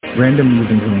Random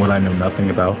musings on what I know nothing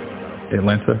about.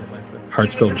 Atlanta,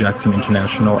 Hartsfield Jackson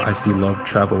International, I see love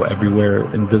travel everywhere.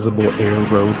 Invisible air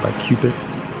rode like Cupid.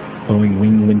 Blowing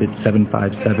wing-winded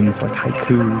 757s like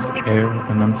haikus, air,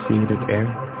 enunciated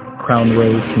air. Crown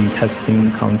roads,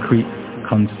 testing, concrete,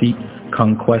 conceit,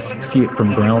 conquest, see it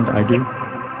from ground, I do.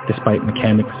 Despite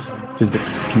mechanics,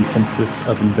 physics, consensus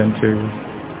of inventors,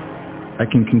 I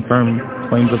can confirm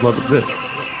claims of love exist.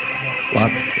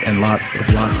 Lots and lots of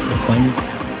claims.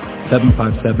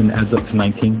 757 adds up to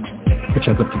 19, which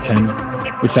adds up to 10,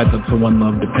 which adds up to one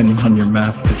love depending on your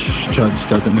math, which judge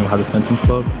doesn't know how to sentence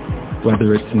love.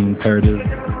 Whether it's imperative,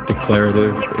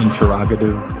 declarative,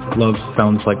 interrogative, love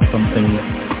sounds like something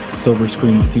silver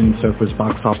screen scene surfers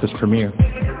box office premiere.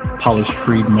 Polished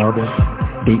freed marble,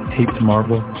 date taped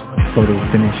marble, photo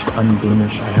finished,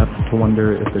 unblemished. I have to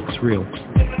wonder if it's real.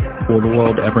 Will the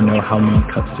world ever know how many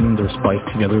cutscenes are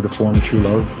spliced together to form true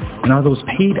love? And are those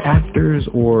paid actors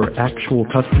or actual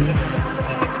customers?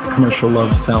 Commercial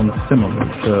love sounds similar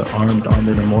to armed,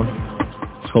 armored, and more.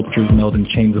 Sculptures meld in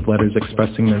chains of letters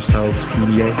expressing themselves,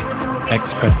 PDA,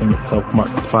 expressing itself,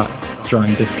 marked spot,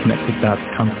 drawing disconnected dots,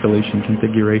 constellation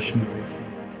configuration,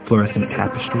 fluorescent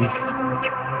tapestries,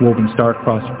 woven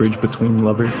star-crossed bridge between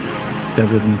lovers,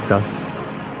 desert and dust.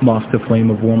 Moth to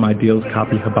flame of warm ideals,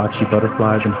 copy hibachi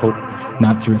butterflies and hope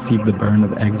not to receive the burn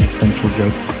of existential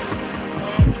jokes.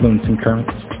 Influencing currents,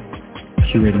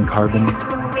 curating carbon,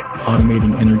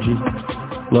 automating energy.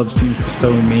 Love seems to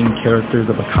sew main characters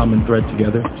of a common thread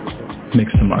together,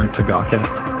 mix some art to gawk at.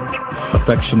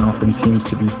 Affection often seems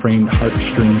to be framed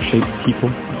heartstring-shaped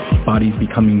people, bodies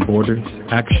becoming borders,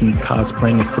 actions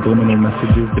cosplaying as subliminal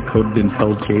messages decoded in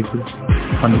held gazes,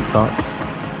 honey thoughts,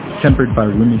 tempered by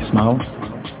roomy smiles.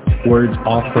 Words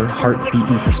offer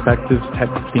heart-beating perspectives,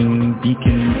 texting,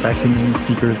 beacon, beckoning,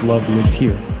 seekers' love lives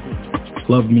here.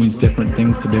 Love means different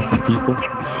things to different people.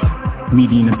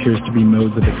 Median appears to be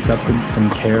modes of acceptance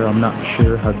and care. I'm not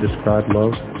sure how to describe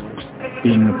love.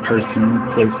 Being a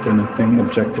person placed in a thing,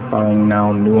 objectifying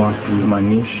now nuances my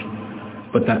niche.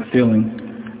 But that feeling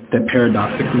that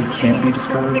paradoxically can't be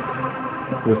described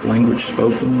with language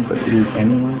spoken but is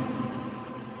anyway,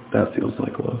 that feels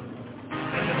like love.